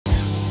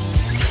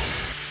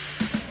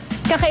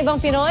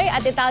Kakaibang Pinoy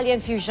at Italian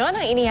fusion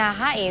ang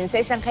inihahain sa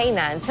isang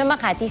kainan sa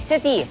Makati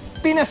City.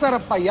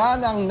 Pinasarap pa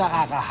yan ang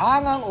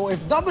nakakahangang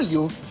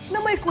OFW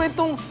na may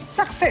kwentong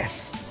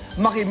success.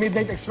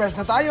 Maki-Midnight Express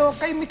na tayo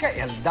kay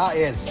Micael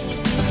Daez.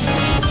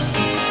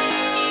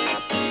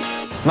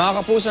 Mga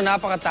kapuso,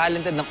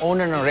 napaka-talented ng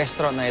owner ng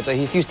restaurant na ito.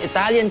 He fused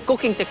Italian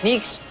cooking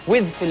techniques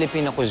with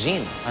Filipino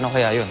cuisine. Ano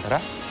kaya yun? Tara!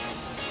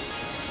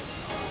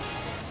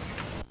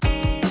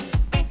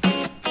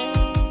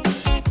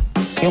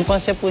 Yung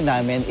concept po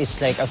namin is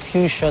like a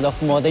fusion of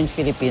modern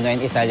Filipino and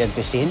Italian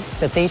cuisine.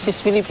 The taste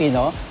is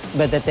Filipino,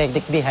 but the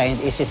technique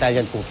behind is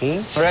Italian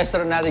cooking. Ang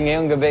restaurant natin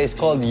ngayong gabi is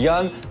called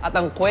Yum. At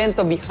ang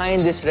kwento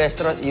behind this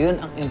restaurant,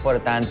 yun ang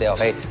importante,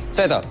 okay?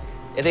 So ito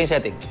yung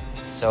setting.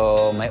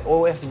 So may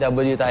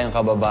OFW tayong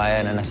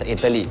kababayan na nasa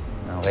Italy.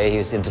 Okay, he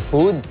was into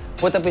food,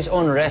 put up his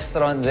own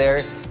restaurant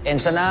there. And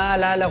sa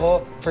naaalala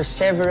ko, for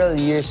several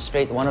years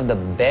straight, one of the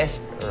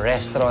best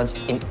restaurants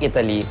in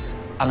Italy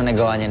ang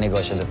nagawa niya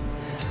negosyo doon.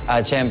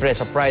 At syempre,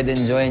 sa pride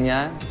and joy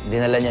niya,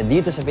 dinala niya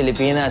dito sa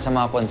Pilipinas sa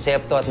mga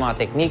konsepto at mga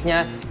technique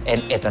niya.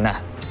 And ito na,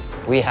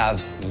 we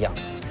have Yum.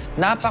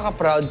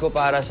 Napaka-proud ko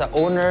para sa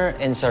owner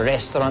and sa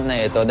restaurant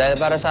na ito. Dahil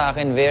para sa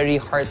akin, very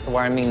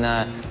heartwarming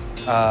na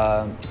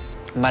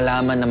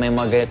malaman na may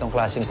mga ganitong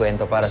klaseng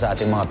kwento para sa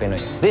ating mga Pinoy.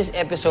 This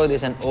episode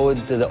is an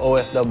ode to the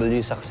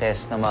OFW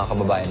success ng mga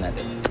kababayan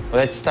natin.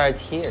 Let's start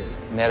here.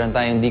 Meron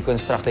tayong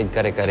deconstructed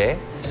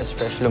kare-kare,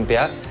 fresh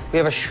lumpia. We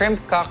have a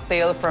shrimp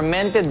cocktail,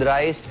 fermented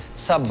rice,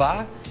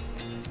 saba,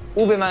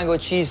 ube mango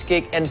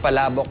cheesecake, and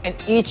palabok. And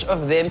each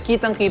of them,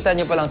 kitang-kita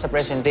nyo pa lang sa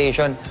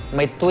presentation,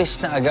 may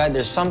twist na agad.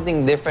 There's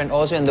something different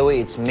also in the way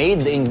it's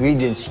made, the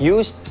ingredients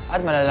used,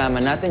 at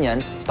malalaman natin yan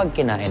pag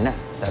kinain na.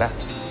 Tara!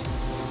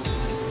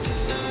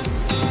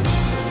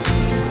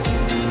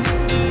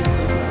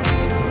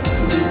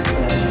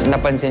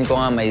 Napansin ko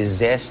nga may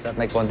zest at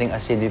may konting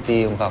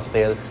acidity yung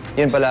cocktail.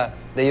 Yun pala,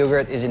 the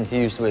yogurt is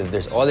infused with,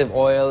 there's olive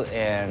oil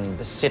and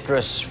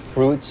citrus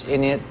fruits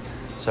in it.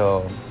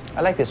 So, I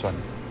like this one.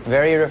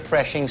 Very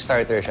refreshing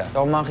starter siya.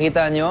 So, kung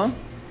makikita nyo,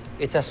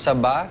 it's a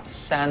saba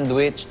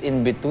sandwiched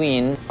in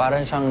between.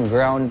 Parang siyang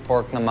ground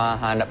pork na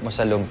mahanap mo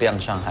sa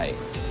lumpiang Shanghai.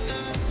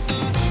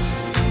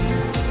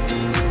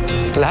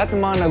 Lahat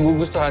ng mga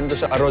nagugustuhan ko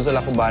sa arroz a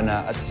la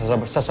cubana at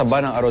sa saba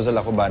ng arroz a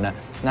la cubana,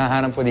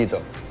 nahanap ko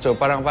dito. So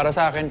parang para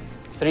sa akin,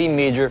 3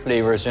 major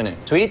flavors yun eh.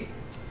 Sweet,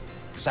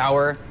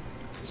 sour,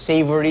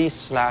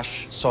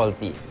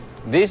 savory/salty.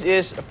 This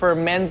is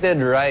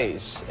fermented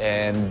rice.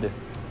 And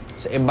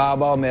sa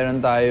ibabaw, meron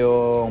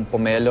tayong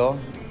pomelo,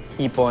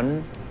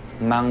 hipon,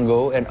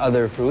 mango, and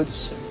other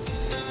fruits.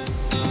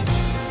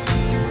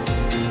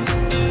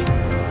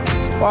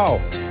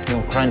 Wow! Yung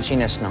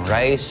crunchiness ng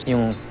rice,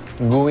 yung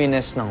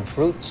gooiness ng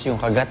fruits, yung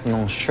kagat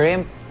ng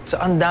shrimp. So,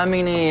 ang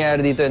daming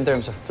nangyayari dito in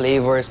terms of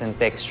flavors and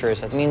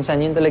textures. At minsan,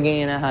 yun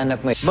talagang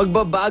hinahanap mo.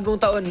 Magbabagong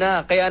taon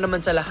na, kaya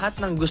naman sa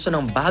lahat ng gusto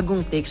ng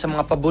bagong take sa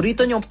mga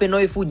paborito nyong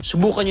Pinoy food,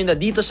 subukan nyo na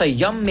dito sa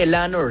Yum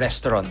Milano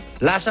Restaurant.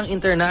 Lasang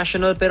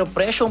international pero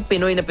presyong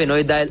Pinoy na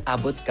Pinoy dahil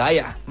abot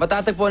kaya.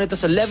 Matatagpuan ito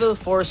sa Level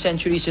 4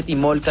 Century City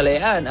Mall,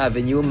 Kalayaan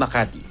Avenue,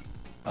 Makati.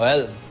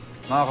 Well,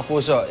 mga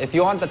kapuso, if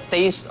you want a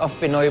taste of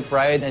Pinoy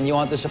pride and you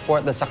want to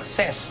support the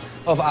success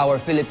of our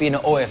Filipino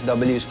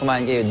OFWs,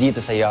 kumain kayo dito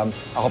sa Yum.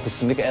 Ako po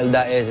si Micael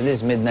Daez and this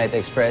is Midnight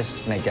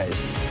Express. Good night,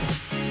 guys.